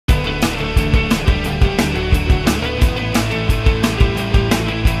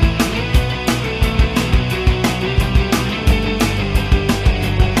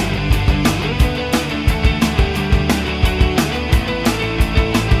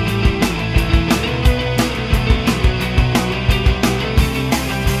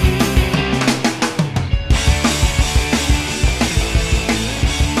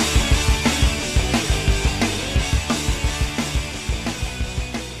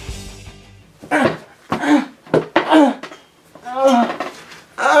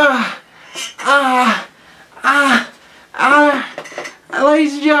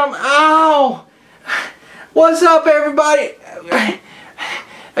Ow! What's up, everybody?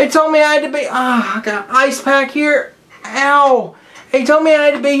 They told me I had to be. I got an ice pack here. Ow! They told me I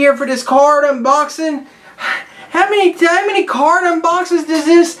had to be here for this card unboxing. How many card unboxings does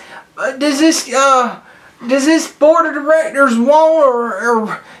this board of directors want,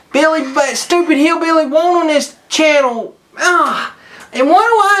 or that stupid hillbilly want on this channel? And why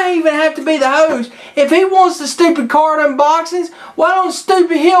do I even have to be the host? If he wants the stupid card unboxings, why don't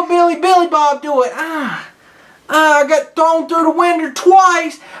stupid hillbilly Billy Bob do it? I got thrown through the window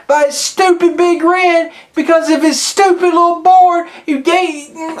twice by his stupid Big Red because of his stupid little board.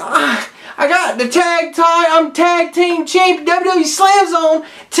 I got the I'm tag team champion, WWE Slam Zone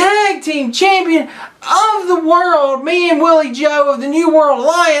tag team champion of the world. Me and Willie Joe of the New World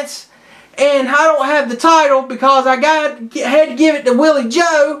Alliance. And I don't have the title because I had to give it to Willie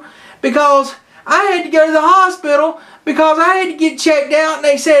Joe because I had to go to the hospital because I had to get checked out, and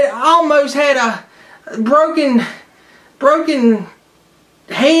they said I almost had a broken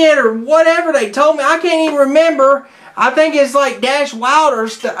hand or whatever they told me. I can't even remember. I think it's like Dash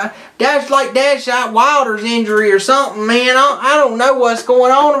Wilder's injury or something, man. I don't know what's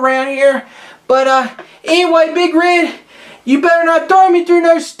going on around here. But anyway, Big Red, you better not throw me through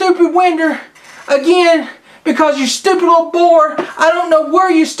no stupid window again because your stupid little board, I don't know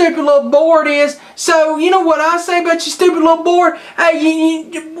where your stupid little board is. So, you know what I say about your stupid little board? Hey,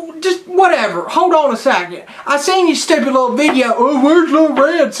 just whatever. Hold on a second. I seen your stupid little video. Oh, where's Little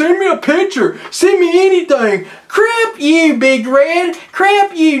Red? Send me a picture. Send me anything. Crap you, Big Red.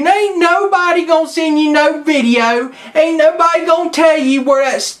 Crap you. Ain't nobody gonna send you no video. Ain't nobody gonna tell you where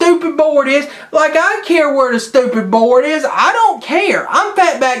that stupid board is. Like I care where the stupid board is. I don't care. I'm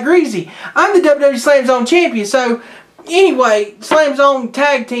Fatback Greasy. I'm the WWE Slam Zone champion. So, anyway, Slam Zone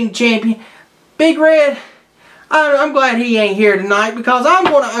tag team champion. Big Red, I'm glad he ain't here tonight because I'm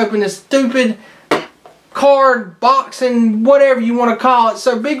going to open this stupid card boxing, whatever you want to call it.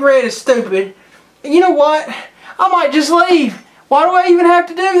 So Big Red is stupid. And you know what? I might just leave. Why do I even have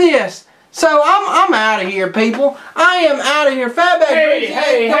to do this? So I'm out of here, people. I am out of here. Fatback Greasy.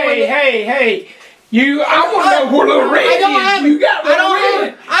 Hey. I want to know where Little Red is. You got Little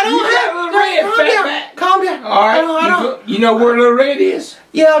Red. I don't have Little Red, Fatback. Calm down. Alright, you know where Little Red is?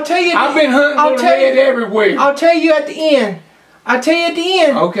 Yeah, I'll tell you. I've been hunting Little Red everywhere. I'll tell you at the end. I'll tell you at the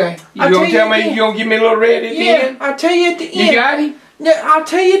end. Okay. You gonna tell me you gonna give me Little Red at the end? Yeah, I'll tell you at the end. You got him? Yeah, I'll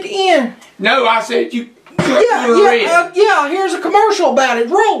tell you at the end. No, I said you got Little Red. Yeah, here's a commercial about it.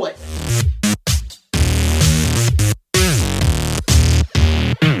 Roll it.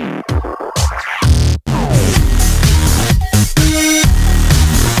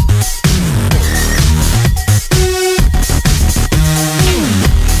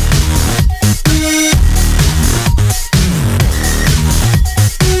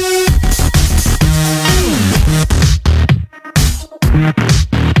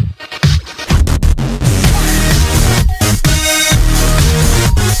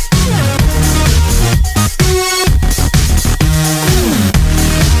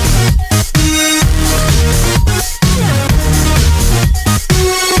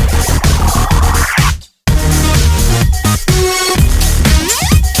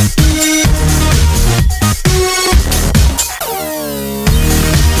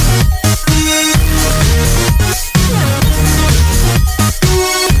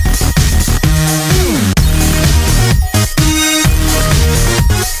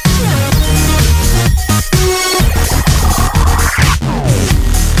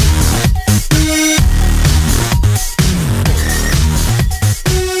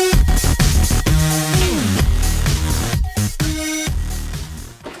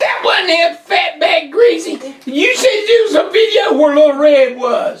 Fatback Greasy, you said there was a video where Little Red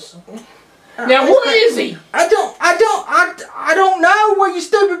was. Now where is he? I don't know where your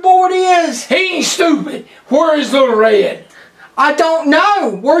stupid board is. He ain't stupid. Where is Little Red? I don't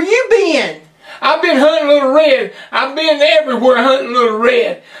know. Where you been? I've been hunting Little Red. I've been everywhere hunting Little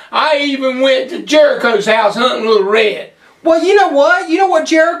Red. I even went to Jericho's house hunting Little Red. Well, you know what? You know what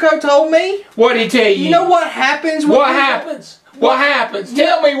Jericho told me? What'd he tell you? You know what happens? What happens? What happens?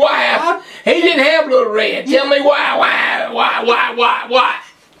 Tell me what happened. He didn't have Little Red. Tell me why?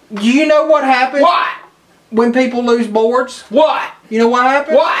 You know what happens? What? When people lose boards? What? You know what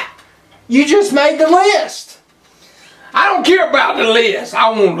happens? What? You just made the list. I don't care about the list. I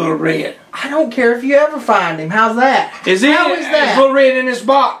want Little Red. I don't care if you ever find him. How's that? How is that? Is Little Red in this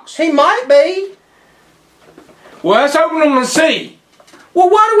box? He might be. Well, let's open them and see. Well,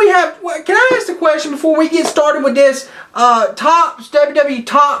 why do we have... Can I ask a question before we get started with this WWE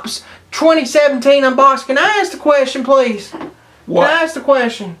Tops 2017 unbox? Can I ask the question, please? What? Can I ask the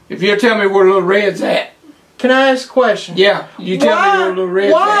question? If you'll tell me where Little Red's at. Can I ask a question? Yeah, you tell me where Little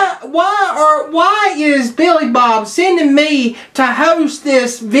Red's at. Why is Billy Bob sending me to host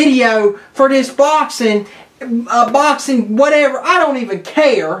this video for this boxing whatever? I don't even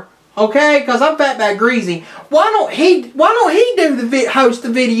care. Okay, because I'm Fat Bad Greasy. Why don't he host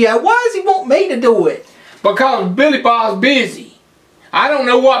the video? Why does he want me to do it? Because Billy Bob's busy. I don't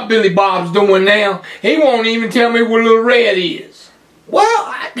know what Billy Bob's doing now. He won't even tell me where Little Red is.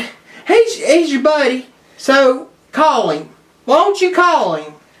 Well, he's your buddy, so call him. Why don't you call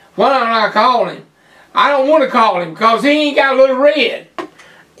him? Why don't I call him? I don't want to call him because he ain't got Little Red.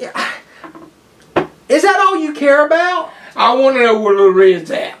 Is that all you care about? I want to know where Little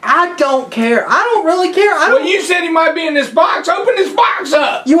Red's at. I don't care. I don't really care. Well, you said he might be in this box. Open this box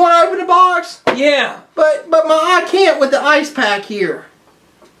up. You want to open the box? Yeah. But I can't with the ice pack here.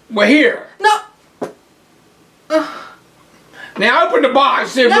 Well, here. No. Now open the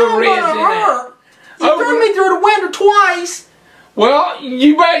box. See if Little Red's in there. You threw me through the window twice. Well,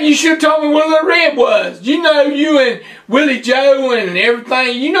 you should have told me where Little Red was. You know, you and Willie Joe and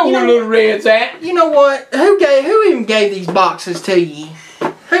everything. You know where Little Red's at. You know what? Who even gave these boxes to you?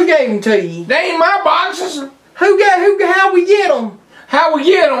 Who gave them to you? They ain't my boxes. How we get them? How we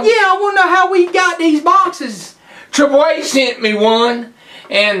get them? Yeah, I want to know how we got these boxes. Triple H sent me one,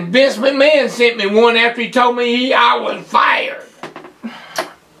 and Vince McMahon sent me one after he told me I was fired.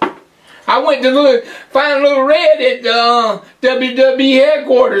 I went to find Little Red at WWE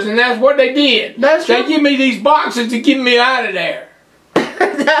headquarters, and that's what they did. They give me these boxes to get me out of there.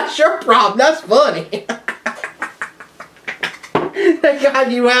 That's your problem. That's funny. They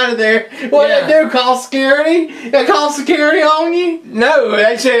got you out of there. What did they do? Call security? They call security on you? No,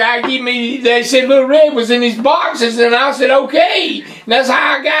 they said they said Little Red was in these boxes, and I said okay. And that's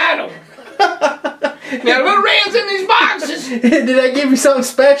how I got them. Now Little Red's in these boxes. Did they give you something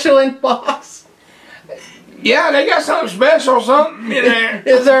special in the box? Yeah, they got something special, something in there.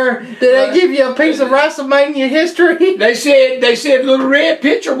 Did they give you a piece of WrestleMania history? They said Little Red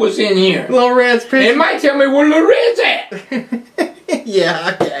picture was in here. Little Red's picture. It might tell me where Little Red's at.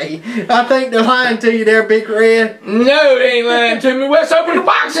 Yeah, okay. I think they're lying to you there, Big Red. No, they ain't lying to me. Let's open the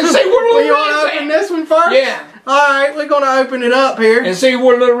box and see where Little Red's at. You want to open this one first? Yeah. Alright, we're going to open it up here. And see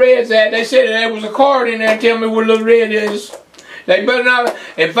where Little Red's at. They said there was a card in there telling me where Little Red is. They better not,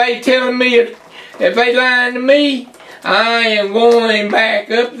 if they lying to me, I am going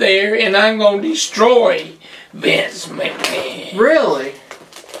back up there and I'm going to destroy Vince McMahon. Really?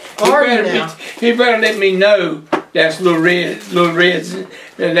 He better let me know that's Little Red. Little Red's,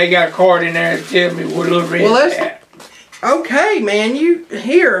 they got a card in there to tell me where Little Red's at. Okay, man,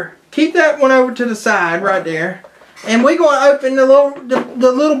 here. Keep that one over to the side right there. And we're going to open the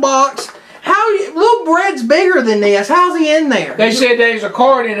little box. Little Red's bigger than this. How's he in there? They said there's a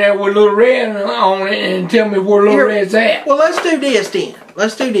card in there with Little Red on it and tell me where Little Red's at. Well, let's do this then.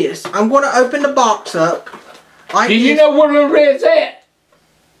 Let's do this. I'm going to open the box up. Do you know where Little Red's at?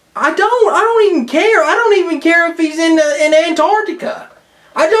 I don't even care. I don't even care if he's in Antarctica.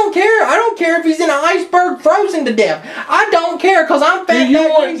 I don't care. I don't care if he's in an iceberg frozen to death. I don't care because I'm fat.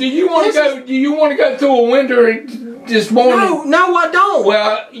 Do you want to go through a winter this morning? No, I don't.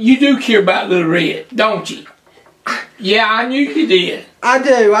 Well, you do care about Little Red, don't you? Yeah, I knew you did. I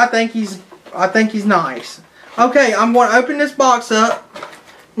do. I think he's nice. Okay, I'm going to open this box up.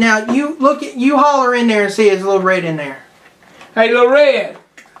 Now you holler in there and see his Little Red in there. Hey, Little Red,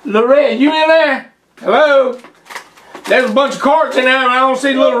 you in there? Hello. There's a bunch of cards in there and I don't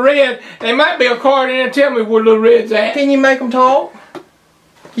see Little Red. There might be a card in there. Tell me where Little Red's at. Can you make them talk?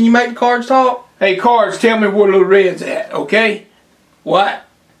 Can you make the cards talk? Hey, cards, tell me where Little Red's at, okay? What?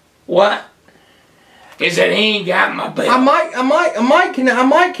 He said he ain't got my belt. I might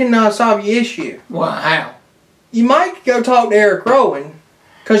can solve your issue. Well, how? You might go talk to Eric Rowan,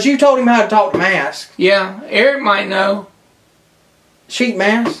 because you told him how to talk to Mask. Yeah, Eric might know. Sheet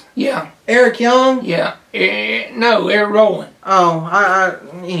Mask? Yeah. Eric Young? Yeah. No, Eric Rowan. Oh,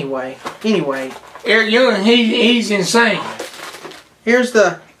 anyway. Eric Young, he's insane. Here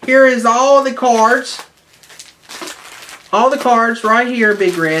is all the cards. All the cards right here,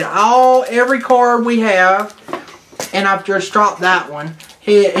 Big Red. Every card we have. And I've just dropped that one.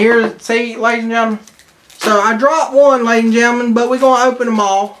 Here, see, ladies and gentlemen. So I dropped one, ladies and gentlemen, but we're going to open them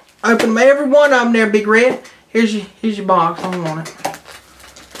all. Open them, every one of them there, Big Red. Here's your box. I don't want it.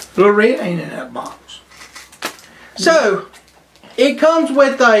 Little Red ain't in that box. So, it comes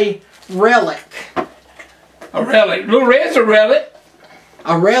with a relic. A relic. Little Red's a relic.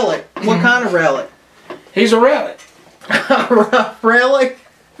 A relic? What kind of relic? He's a relic. A relic?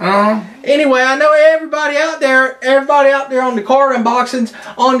 Anyway, I know everybody out there on the card unboxings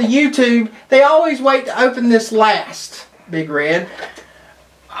on the YouTube, they always wait to open this last, Big Red.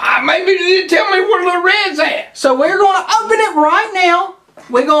 Maybe you didn't tell me where Little Red's at. So we're going to open it right now.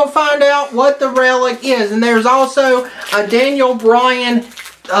 We're going to find out what the relic is. And there's also a Daniel Bryan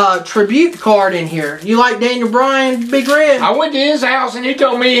tribute card in here. You like Daniel Bryan, Big Red? I went to his house and he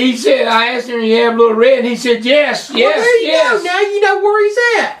told me, I asked him if he had Little Red, and he said yes, Well, there you go. Now you know where he's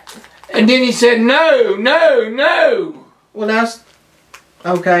at. And then he said no. Well, that's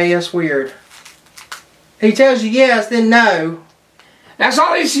okay. That's weird. He tells you yes, then no. That's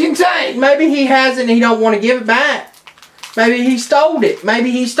all he can say. Maybe he has it and he don't want to give it back. Maybe he stole it. Maybe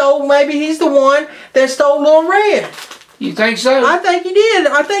he's the one that stole Little Red. You think so? I think he did.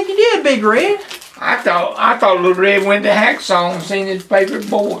 I think he did, Big Red. I thought Little Red went to Hacksaw and seen his favorite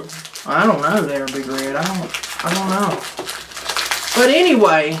board. I don't know there, Big Red. I don't know. But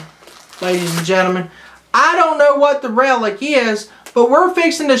anyway, ladies and gentlemen, I don't know what the relic is, but we're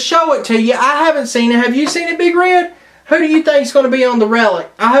fixing to show it to you. I haven't seen it. Have you seen it, Big Red? Who do you think is going to be on the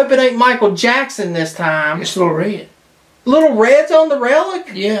relic? I hope it ain't Michael Jackson this time. It's Little Red. Little Red's on the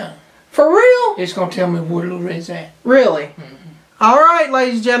relic? Yeah. For real? It's going to tell me where Little Red's at. Really? Mm-hmm. All right,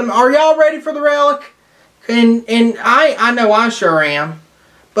 ladies and gentlemen. Are y'all ready for the relic? And I know I sure am.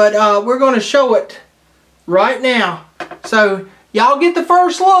 But we're going to show it right now. So y'all get the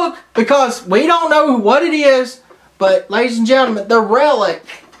first look because we don't know what it is. But ladies and gentlemen, the relic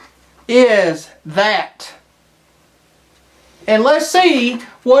is that. And let's see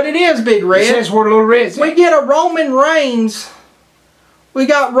what it is, Big Red. It says where Little Red's at. We get a Roman Reigns. We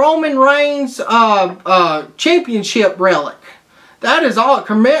got Roman Reigns championship relic. That is all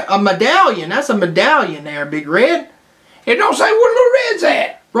a medallion. That's a medallion there, Big Red. It don't say where Little Red's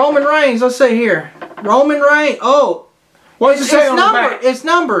at. Roman Reigns. Let's see here. Roman Reigns. Oh, what does it say on the back? It's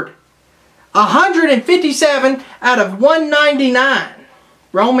numbered 157 out of 199.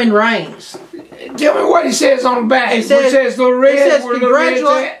 Roman Reigns. Tell me what it says on the back. It says Little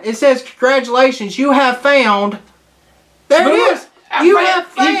Red. It says congratulations. You have found. There it is. You have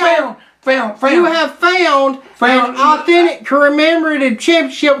found an authentic commemorative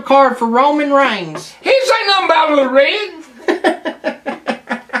championship card for Roman Reigns. He didn't say nothing about Little Red.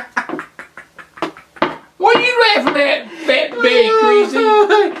 What are you laughing at, fat big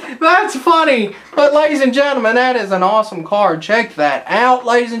greasy? That's funny. But ladies and gentlemen, that is an awesome card. Check that out,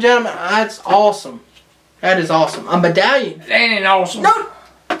 ladies and gentlemen. That's awesome. That is awesome. A medallion. That ain't awesome. No.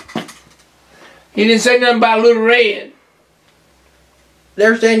 He didn't say nothing about Little Red.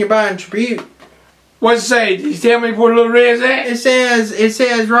 There's Daniel Bryan tribute. What's it say? Did he tell me where Little Red's at? It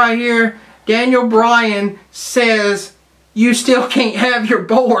says right here, Daniel Bryan says you still can't have your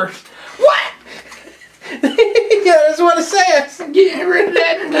board. What? Yeah, that's what it says. Get rid of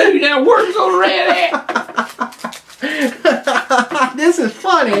that dude. Now where's Little Red at? This is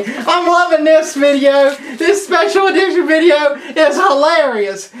funny. I'm loving this video. This special edition video is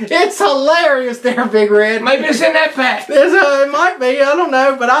hilarious. It's hilarious there, Big Red. Maybe it's in that pack. It might be. I don't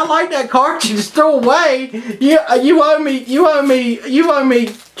know, but I like that card you just threw away. You owe me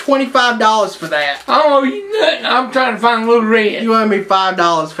 $25 for that. I don't owe you nothing. I'm trying to find Little Red. You owe me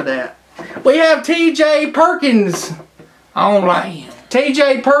 $5 for that. We have T.J. Perkins. I don't like him.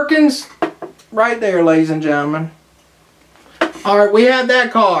 T.J. Perkins, right there, ladies and gentlemen. Alright, we have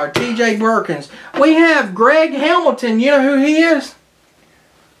that card, T.J. Perkins. We have Greg Hamilton. You know who he is?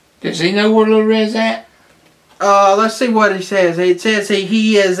 Does he know where Little Red's at? Let's see what he says. It says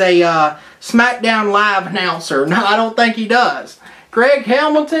he is a SmackDown Live announcer. No, I don't think he does. Greg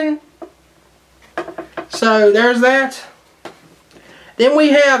Hamilton. So, there's that. Then we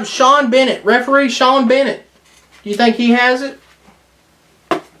have Sean Bennett, referee Sean Bennett. Do you think he has it?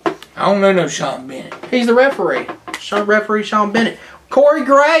 I don't know no Sean Bennett. He's the referee. Referee Sean Bennett. Corey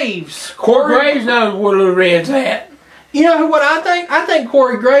Graves. Corey Graves knows where Little Red's at. You know what I think? I think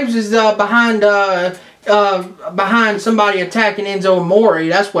Corey Graves is behind somebody attacking Enzo Amore.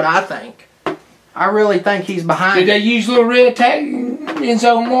 That's what I think. I really think he's behind. Did they use Little Red attacking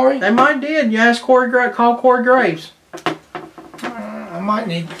Enzo Amore? They might did. You ask Corey Graves. Call Corey Graves. I might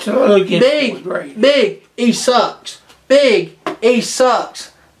need to look into Corey Graves. Big E sucks. Big E sucks.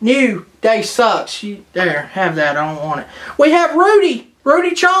 New Day sucks. There, have that. I don't want it. We have Rudy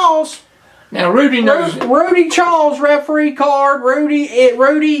Charles. Now Rudy knows. Rudy Charles referee card. Rudy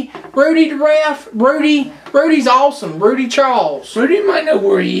the ref. Rudy's awesome. Rudy Charles. Rudy might know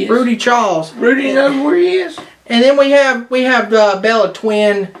where he is. Rudy Charles. Rudy knows where he is. And then we have Bella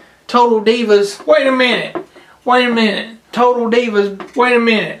Twin, Total Divas. Wait a minute. Total Divas. Wait a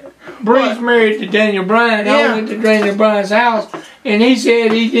minute. Bree's married to Daniel Bryan. Yeah. I went to Daniel Bryan's house and he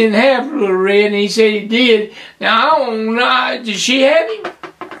said he didn't have Little Red, and he said he did. Now I don't know. Did she have him?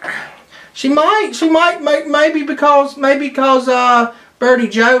 She might, maybe because Birdie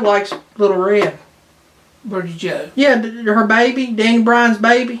Joe likes Little Red. Birdie Joe. Yeah, her baby, Daniel Bryan's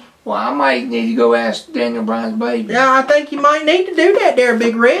baby. Well, I might need to go ask Daniel Bryan's baby. Yeah, I think you might need to do that there,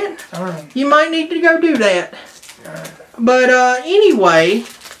 Big Red. All right. You might need to go do that. All right. But anyway,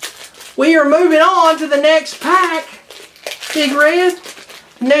 we are moving on to the next pack, Big Red.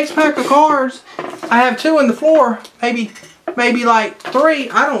 The next pack of cards. I have 2 on the floor, maybe like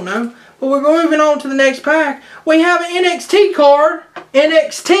 3, I don't know. But we're moving on to the next pack. We have an NXT card.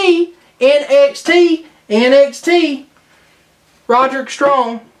 NXT. Roderick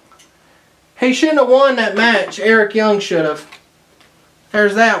Strong. He shouldn't have won that match. Eric Young should have.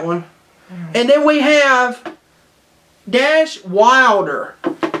 There's that one. And then we have Dash Wilder.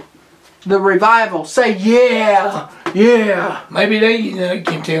 The Revival. Say yeah. Yeah. Maybe they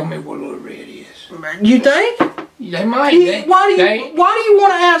can tell me what Little Red is. You think? They might. Why do you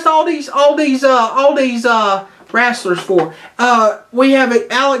want to ask all these wrestlers for? We have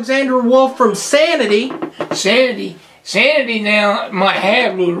Alexander Wolf from Sanity. Sanity now might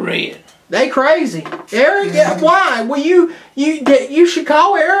have Little Red. They crazy. Eric, yeah, why? Well, you should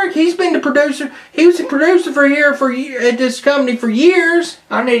call Eric. He's been the producer. He was the producer at this company for years.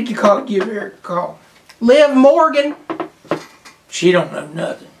 I need to give Eric a call. Liv Morgan. She don't know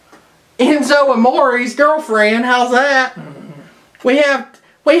nothing. Enzo Amore's girlfriend. How's that? Mm-hmm. We have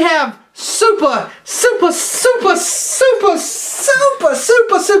super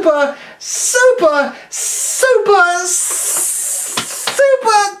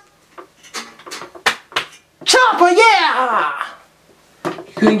Chopper, yeah! You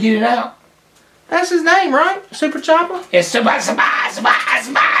couldn't get it out. That's his name, right? Super Chopper? It's Super Chopper,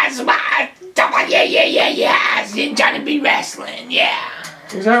 yeah. It's Johnny B. Wrestling, yeah.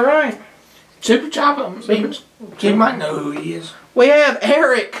 Is that right? Super Chopper. You might know who he is. We have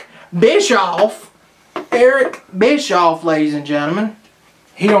Eric Bischoff. Eric Bischoff, ladies and gentlemen.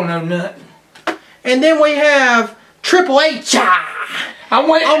 He don't know nothing. And then we have Triple H.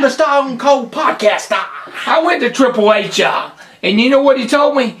 On the Stone Cold Podcast. I went to Triple H, and you know what he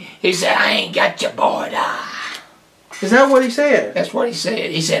told me? He said, I ain't got your boy, Is that what he said? That's what he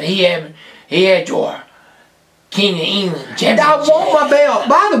said. He said he had your King of England championship. I want my belt.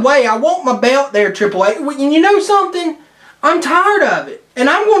 By the way, I want my belt there, Triple H. And you know something? I'm tired of it. And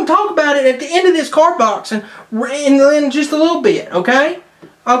I'm going to talk about it at the end of this card box in just a little bit, okay?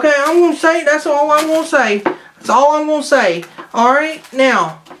 Okay, I'm going to say, that's all I'm going to say. That's all I'm going to say. Alright,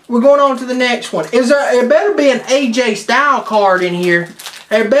 now, we're going on to the next one. There better be an AJ Styles card in here.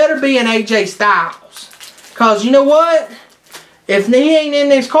 There better be an AJ Styles. Because you know what? If he ain't in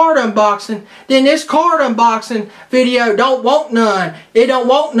this card unboxing, then this card unboxing video don't want none. It don't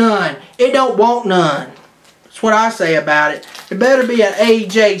want none. It don't want none. That's what I say about it. It better be an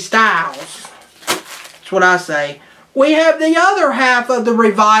AJ Styles. That's what I say. We have the other half of the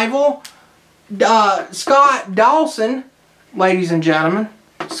Revival. Scott Dawson. Ladies and gentlemen.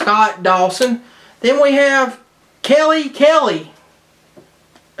 Scott Dawson. Then we have Kelly Kelly.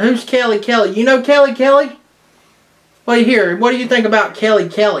 Who's Kelly Kelly? You know Kelly Kelly? What do you think about Kelly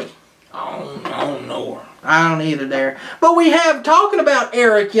Kelly? I don't know her. I don't either there. But we have, talking about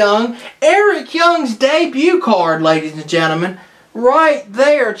Eric Young, Eric Young's debut card, ladies and gentlemen. Right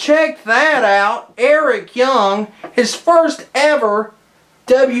there. Check that out. Eric Young, his first ever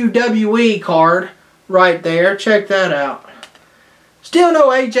WWE card. Right there. Check that out. Still no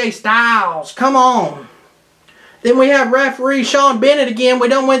AJ Styles. Come on. Then we have referee Sean Bennett again. We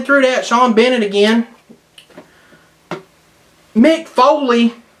done went through that. Sean Bennett again. Mick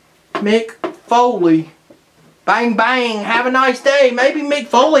Foley. Mick Foley. Bang, bang. Have a nice day. Maybe Mick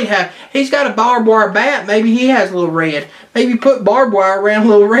Foley he's got a barbed wire bat. Maybe he has Little Red. Maybe put barbed wire around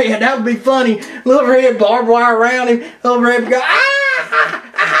Little Red. That would be funny. Little Red, barbed wire around him. Little Red would go,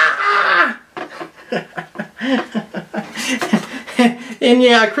 ah! And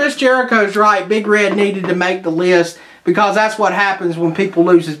yeah, Chris Jericho's right. Big Red needed to make the list because that's what happens when people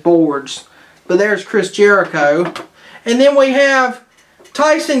lose his boards. But there's Chris Jericho. And then we have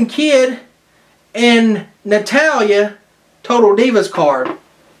Tyson Kidd and Natalya Total Divas card,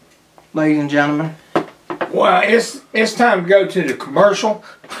 ladies and gentlemen. Well, it's time to go to the commercial.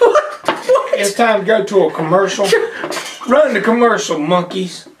 What? It's time to go to a commercial. Run the commercial,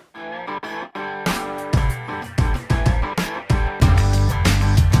 monkeys.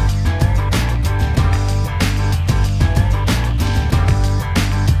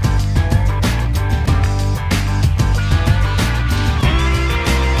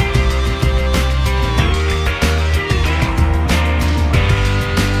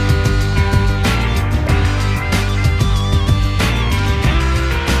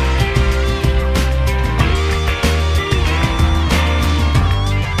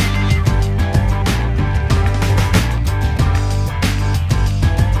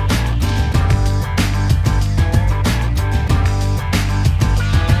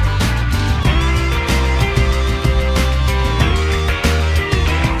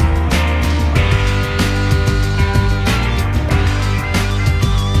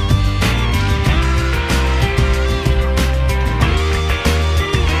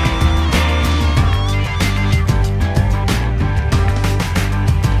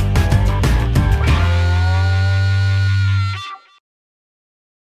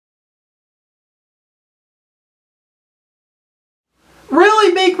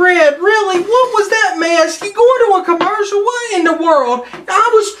 Red, really? What was that mess? You going to a commercial? What in the world? I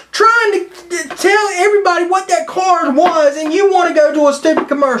was trying to tell everybody what that card was, and you want to go to a stupid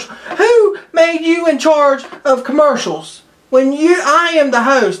commercial. Who made you in charge of commercials? I am the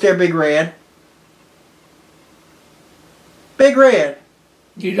host there, Big Red. Big Red.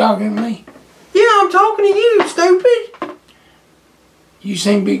 You talking to me? Yeah, I'm talking to you, stupid. You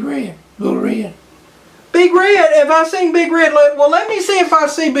seen Big Red, Little Red. Big Red. If I seen Big Red, well, let me see if I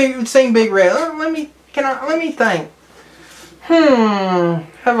seen Big Red. Let me think.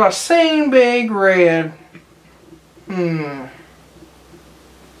 Have I seen Big Red? Have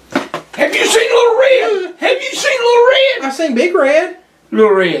you seen Little Red? Have you seen Little Red? I seen Big Red.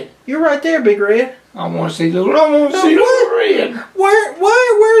 Little Red. You're right there, Big Red. I want to see Little Red.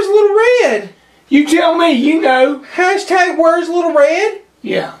 Where's Little Red? You tell me. You know. Hashtag Where's Little Red?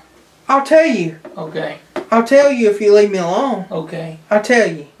 Yeah. I'll tell you. Okay. I'll tell you if you leave me alone. Okay. I'll tell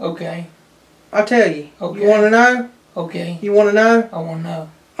you. Okay. I'll tell you. Okay. You want to know? Okay. You want to know? I want to know.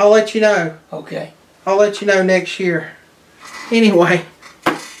 I'll let you know. Okay. I'll let you know next year. Anyway.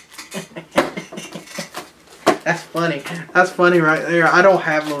 That's funny. That's funny right there. I don't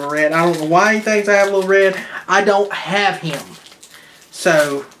have Little Red. I don't know why he thinks I have Little Red. I don't have him.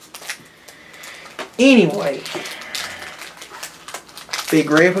 So, anyway. Big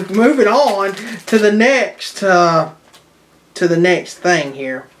Red, we're moving on to the next thing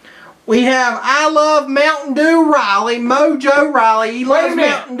here. We have I Love Mountain Dew Riley, Mojo Riley. He loves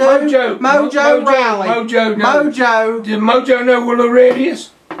Mountain Dew. Mojo Riley. Mojo. Does Mojo know where Little Red is?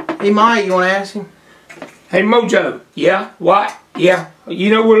 He might. You want to ask him? Hey Mojo. Yeah. What? Yeah. You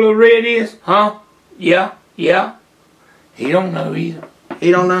know where Little Red is? Huh? Yeah. Yeah. He don't know either.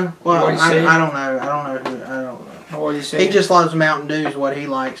 He don't know. Well, what he I don't know. I don't know. What he said? He just loves Mountain Dew is what he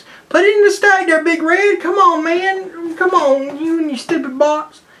likes. Put it in the stack there, Big Red. Come on, man. Come on, you and your stupid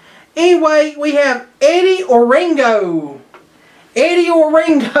box. Anyway, we have Eddie Oringo. Eddie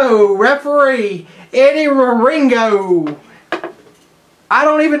Oringo, referee. Eddie Oringo. I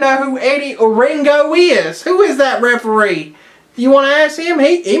don't even know who Eddie Oringo is. Who is that referee? You want to ask him?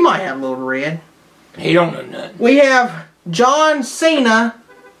 He might have Little Red. He don't know nothing. We have John Cena.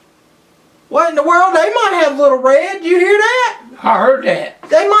 What in the world? They might have Little Red. You hear that? I heard that.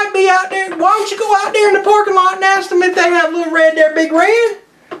 They might be out there. Why don't you go out there in the parking lot and ask them if they have Little Red there, Big Red?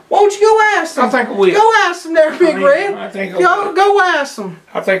 Why don't you go ask them? I think I will. Go ask them there, Big Red. I think I will. Go ask them.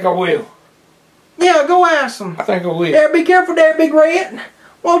 I think I will. Yeah, go ask them. I think I will. Yeah, be careful there, Big Red.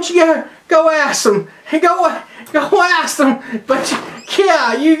 Why don't you go ask them? Go ask them. But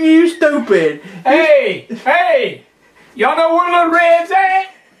yeah, you stupid. Hey! Y'all know where Little Red's at?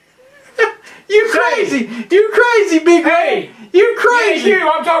 You crazy! You crazy, Big Red! You crazy! Yeah,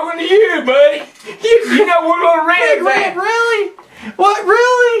 I'm talking to you, buddy. You know where Little Red's Big Red, at? really? What?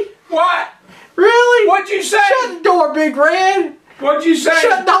 Really? What? Really? What'd you say? Shut the door, Big Red. What'd you say?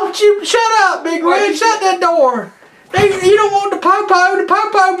 Shut up, Big Red. Shut that door. You don't want the popo. The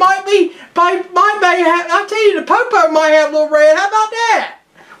popo might have. I tell you, the popo might have Little Red. How about that?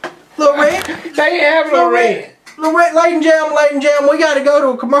 Little Red. They have Little Red. Little Red, ladies and gentlemen, we got to go to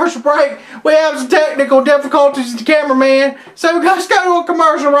a commercial break. We have some technical difficulties with the cameraman, so let's go to a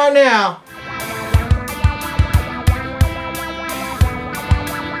commercial right now.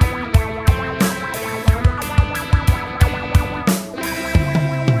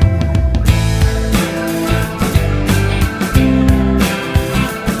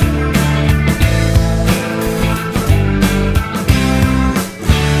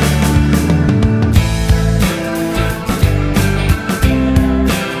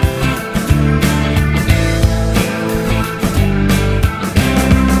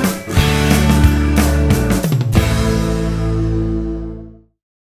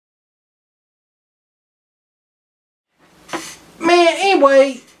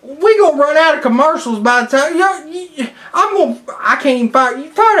 Anyway, we gonna run out of commercials by the time I can't even fire you.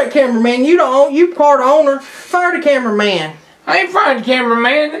 Fire that cameraman. You part owner. Fire the cameraman. I ain't firing the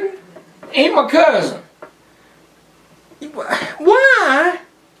cameraman. He's my cousin. Why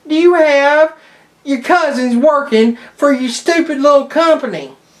do you have your cousins working for your stupid little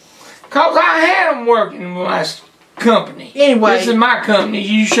company? Cause I had them working in my company. Anyway, this is my company.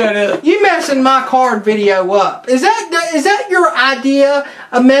 You shut up. You messing my card video up. Is that your idea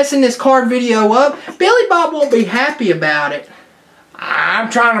of messing this card video up? Billy Bob won't be happy about it.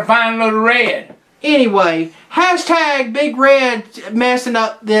 I'm trying to find Little Red. Anyway, hashtag Big Red messing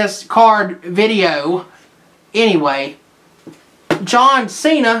up this card video. Anyway, John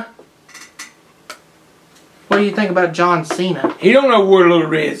Cena. What do you think about John Cena? He don't know where Little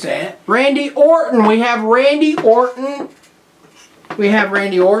Red's at. Randy Orton. We have Randy Orton. We have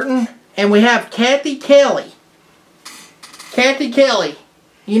Randy Orton. And we have Kathy Kelly. Kathy Kelly.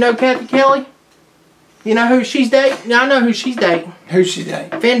 You know Kathy Kelly? You know who she's dating? I know who she's dating. Who's she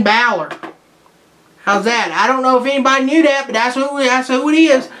dating? Finn Balor. How's that? I don't know if anybody knew that, but that's who it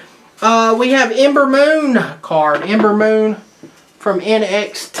is. We have Ember Moon card. Ember Moon from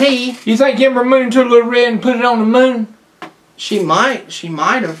NXT. You think Ember Moon took a little red and put it on the moon? She might. She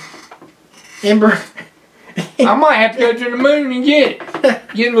might have. Ember. I might have to go to the moon and get it.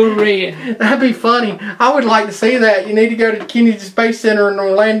 Get a little red. That'd be funny. I would like to see that. You need to go to the Kennedy Space Center in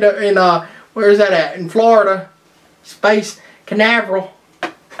Orlando, where is that at? In Florida. Space Canaveral.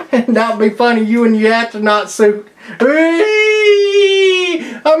 That'd be funny. You in your astronaut suit. Hey,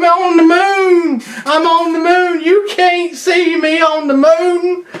 I'm on the moon. I'm on the moon. You can't see me on the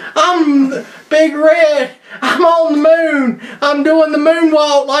moon. I'm Big Red. I'm on the moon. I'm doing the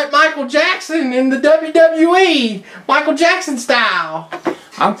moonwalk like Michael Jackson in the WWE. Michael Jackson style.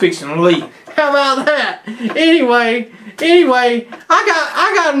 I'm fixing to leave. How about that? Anyway,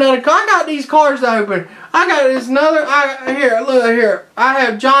 I got another car. I got these cars open. I got this another. Here, look here. I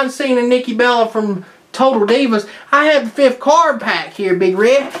have John Cena and Nikki Bella from Total Divas. I have the 5th card pack here, Big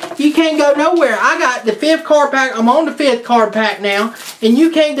Red. You can't go nowhere. I got the 5th card pack. I'm on the 5th card pack now, and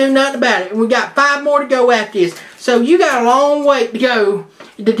you can't do nothing about it. And we got 5 more to go after this. So you got a long wait to go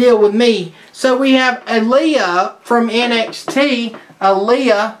to deal with me. So we have Aaliyah from NXT.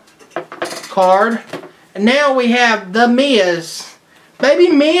 Aaliyah card. And now we have The Miz. Maybe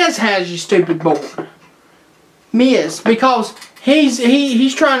Miz has you stupid bored. Miz, because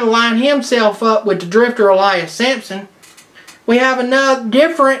he's trying to line himself up with the Drifter Elias Sampson. We have another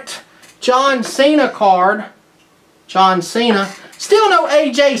different John Cena card. John Cena. Still no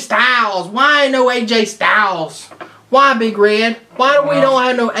AJ Styles. Why no AJ Styles? Why, Big Red? Why do we don't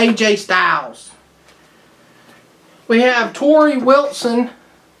have no AJ Styles? We have Tori Wilson.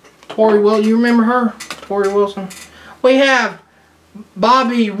 You remember her? Tori Wilson. We have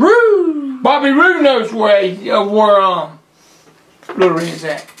Bobby Roode. Bobby Roode knows where Little Red's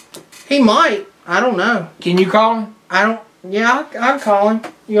at. He might. I don't know. Can you call him? Yeah, I'll call him.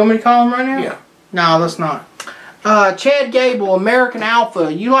 You want me to call him right now? Yeah. No, let's not. Chad Gable, American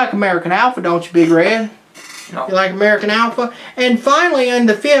Alpha. You like American Alpha, don't you, Big Red? No. You like American Alpha? And finally, in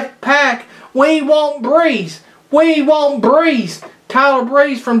the 5th pack, we want Breeze. We want Breeze. Tyler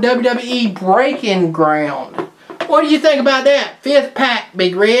Breeze from WWE Breaking Ground. What do you think about that? 5th pack,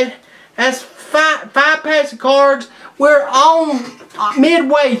 Big Red. That's five packs of cards. We're on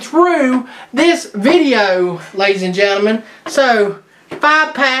midway through this video, ladies and gentlemen. So,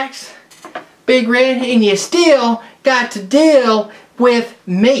 5 packs, Big Red, and you still got to deal with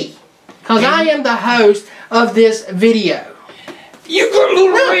me. Because I am the host of this video. You got a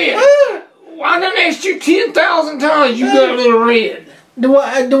little red. I done asked you 10,000 times. You got a little red. Do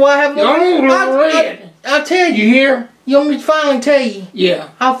I have a little red? I'll tell you. You hear? You want me to finally tell you? Yeah.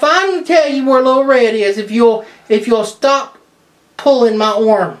 I'll finally tell you where Little Red is if you'll stop pulling my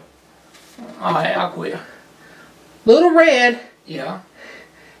arm. Alright, I'll quit. Little Red. Yeah.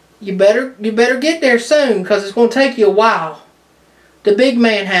 You better get there soon, because it's going to take you a while. The big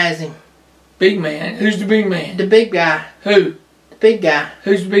man has him. Big man? Who's the big man? The big guy. Who? The big guy.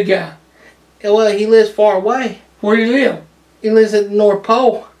 Who's the big guy? Well, he lives far away. Where do you live? He lives at the North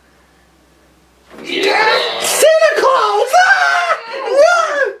Pole. Yeah. Santa Claus!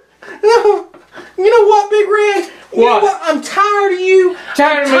 Ah! No! You know what, Big Red? You know what? I'm tired of you.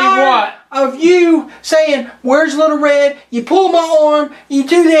 Tired of me what? Of you saying, where's Little Red? You pull my arm, you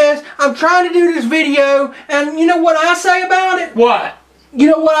do this. I'm trying to do this video, and you know what I say about it? What? You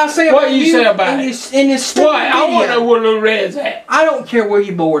know what I say about What you say about it? In this stupid what? video. I want to know where Little Red's at. I don't care where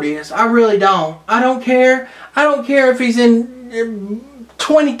your board is. I really don't. I don't care. I don't care if he's in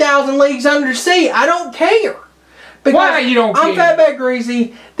 20,000 leagues under the sea. I don't care. Because why you don't care? I'm Fatback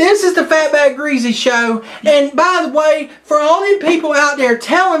Greasy. This is the Fatback Greasy show. And by the way, for all them people out there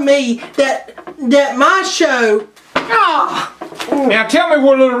telling me that my show... Now tell me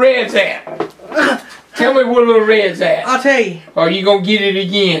where Little Red's at. Tell me where Little Red's at. I'll tell you. Or are you going to get it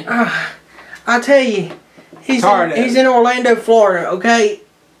again? I'll tell you. He's in Orlando, Florida, okay?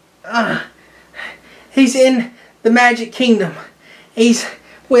 He's in the Magic Kingdom. He's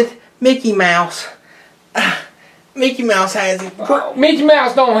with Mickey Mouse. Mickey Mouse has him. Mickey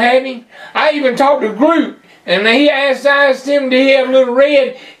Mouse don't have him. I even talked to Groot, and he asked him to have Little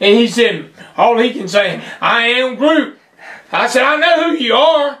Red, and he said, all he can say, I am Groot. I said, I know who you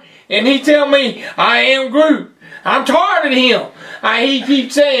are. And he tell me, I am Groot. I'm tired of him. He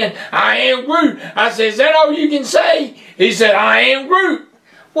keeps saying, I am Groot. I said, is that all you can say? He said, I am Groot.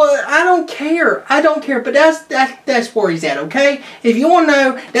 Well, I don't care. I don't care. But that's where he's at, okay? If you want to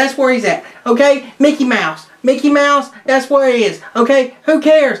know, that's where he's at, okay? Mickey Mouse. Mickey Mouse, that's where he is, okay? Who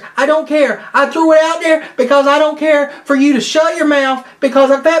cares? I don't care. I threw it out there because I don't care for you to shut your mouth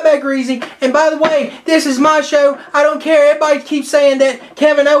because I'm Fatback Greasy. And by the way, this is my show. I don't care. Everybody keeps saying that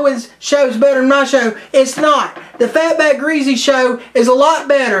Kevin Owens' show is better than my show. It's not. The Fatback Greasy show is a lot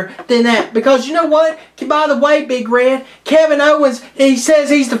better than that because you know what? By the way, Big Red, Kevin Owens, he says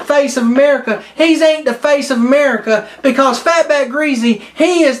he's the face of America. He ain't the face of America because Fatback Greasy,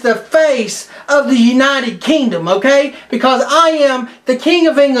 he is the face of the United Kingdom, okay? Because I am the King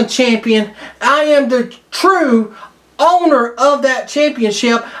of England champion. I am the true owner of that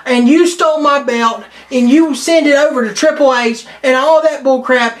championship, and you stole my belt and you sent it over to Triple H and all that bull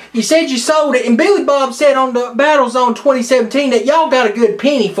crap. You said you sold it, and Billy Bob said on the Battle Zone 2017 that y'all got a good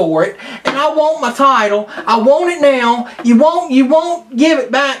penny for it, and I want my title. I want it now. You won't give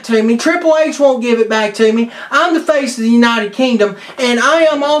it back to me. Triple H won't give it back to me. I'm the face of the United Kingdom, and I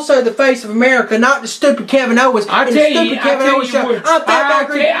am also the face of America, not the stupid Kevin Owens. I'll tell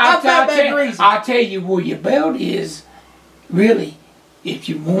you where your belt is. Really, if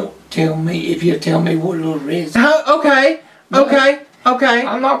you tell me what Little Red is. Okay.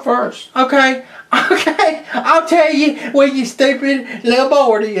 I'm not first. Okay. I'll tell you where your stupid little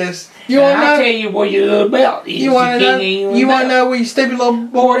board is. You want to know? I'll tell you where your little belt is. You want to know? You want to know where your stupid little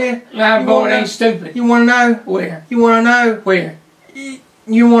board is? My board ain't stupid. You want to know? Where? You want to know? Where?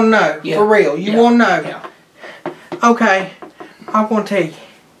 You want to know? Yeah. For real? You want to know? Yeah. Okay. I'm going to tell you.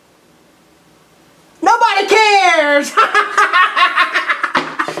 Nobody cares!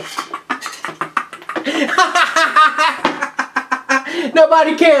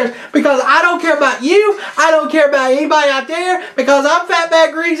 Nobody cares because I don't care about you. I don't care about anybody out there because I'm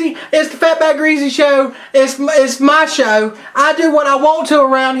Fatback Greasy. It's the Fatback Greasy show. It's my show. I do what I want to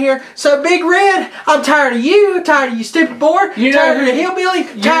around here. So Big Red, I'm tired of you. I'm tired of you stupid board. Tired of the hillbilly.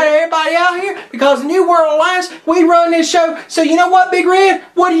 Tired of everybody out here because the New World Alliance, we run this show. So you know what, Big Red?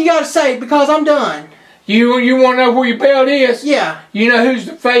 What do you got to say? Because I'm done. You want to know where your belt is? Yeah. You know who's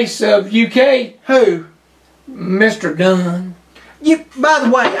the face of UK? Who? Mr. Dunn. By the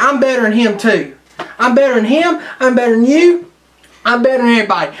way, I'm better than him too. I'm better than him. I'm better than you. I'm better than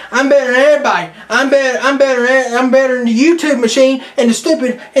everybody. I'm better than everybody. I'm better than the YouTube machine and the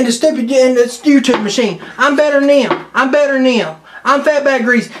stupid YouTube machine. I'm better than them. I'm better than them. I'm Fatback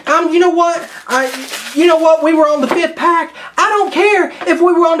Greasy. You know what? You know what? We were on the 5th pack. I don't care if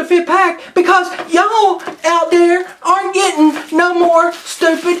we were on the 5th pack because y'all out there aren't getting no more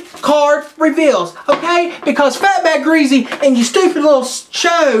stupid card reveals, okay? Because Fatback Greasy and your stupid little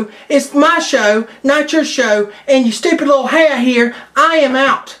show, it's my show, not your show, and your stupid little hair here, I am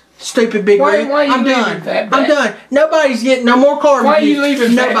out. Stupid Big Red. Why I'm leaving, done. Fatback? I'm done. Nobody's getting no more card Why reviews. Are you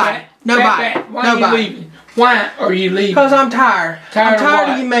leaving? Nobody. Fatback? Nobody. Fatback. Why Nobody. Are you leaving? Why are you leaving? Because I'm tired. I'm tired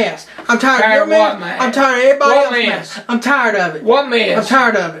of your mess. I'm tired of your mess. I'm tired of everybody else's mess. I'm tired of it. What mess? I'm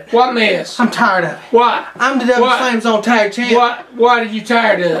tired of it. What mess? I'm tired of it. Why? I'm the Double Slam Zone Tag Champ. What are you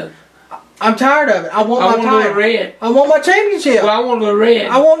tired of? I'm tired of it. I want my title. Red. I want my championship. Well, I want the red.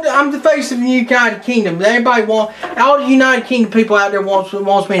 I'm the face of the United Kingdom. Everybody all the United Kingdom people out there wants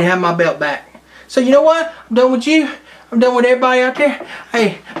me to have my belt back. So you know what? I'm done with you. I'm done with everybody out there.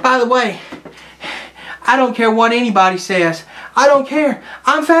 Hey, by the way, I don't care what anybody says. I don't care.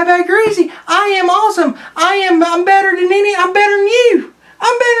 I'm Fatback Greasy. I am awesome. I'm better than you. I'm better than you.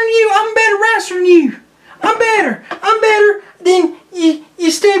 I'm a better wrestler than you. I'm better than you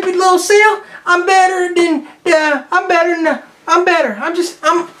stupid little cell. I'm better.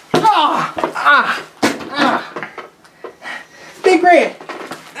 Big Red.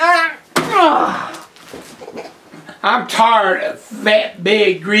 I'm tired of Fat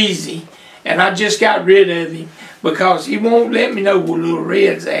Big Greasy. And I just got rid of him because he won't let me know where Little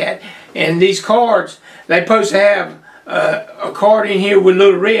Red's at. And these cards, they supposed to have a card in here with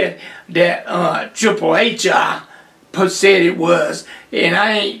Little Red that Triple H said it was. And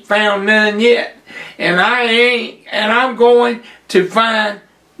I ain't found none yet. And I'm going to find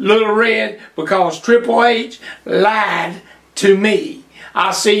Little Red because Triple H lied to me.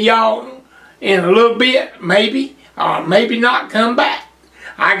 I'll see y'all in a little bit, maybe, or maybe not come back.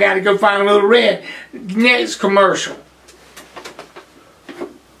 I gotta go find Little Red. Next commercial.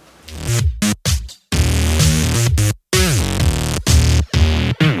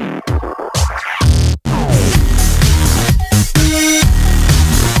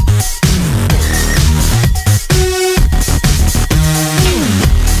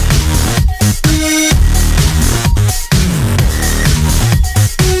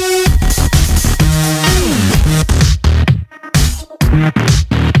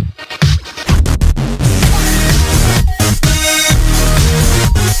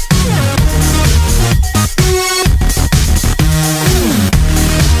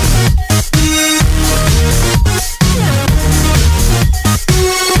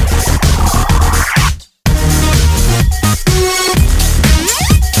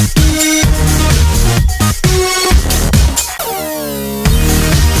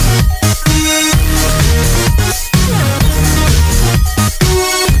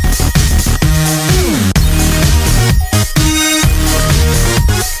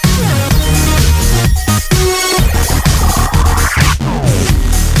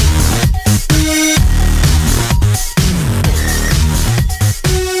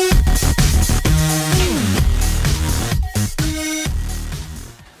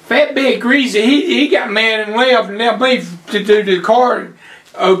 Greasy, he got mad and left me to do the card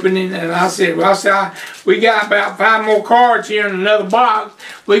opening, and I said, we got about 5 more cards here in another box.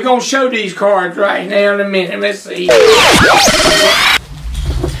 We're gonna show these cards right now in a minute. Let's see.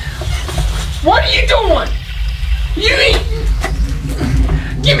 What are you doing? You ain't.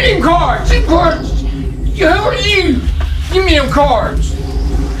 Give me them cards. Them cards. Who are you? Give me them cards.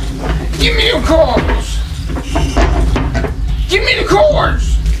 Give me them cards. Give me the cards.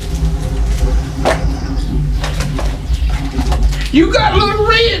 You got Little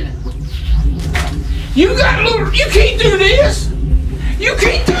Red. You got Little. You can't do this. You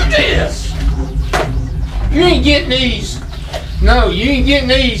can't do this. You ain't getting these. No, you ain't getting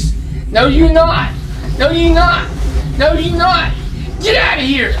these. No, you're not. No, you're not. No, you're not. Get out of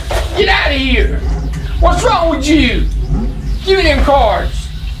here. Get out of here. What's wrong with you? Give me them cards.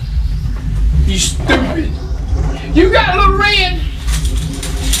 You stupid. You got Little Red.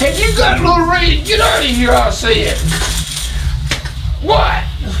 Have you got Little Red? Get out of here, I said. What?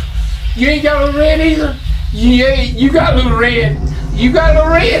 You ain't got Little Red either? You got Little Red. You got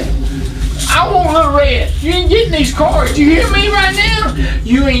Little Red. I want Little Red. You ain't getting these cards. You hear me right now?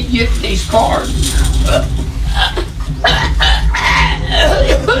 You ain't getting these cards.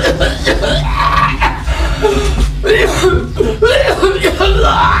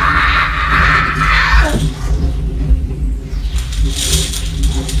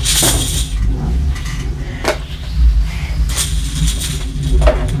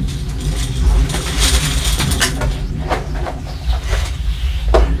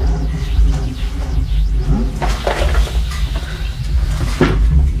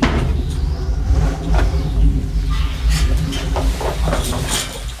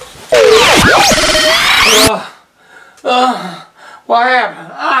 What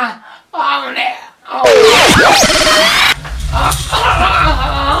happened?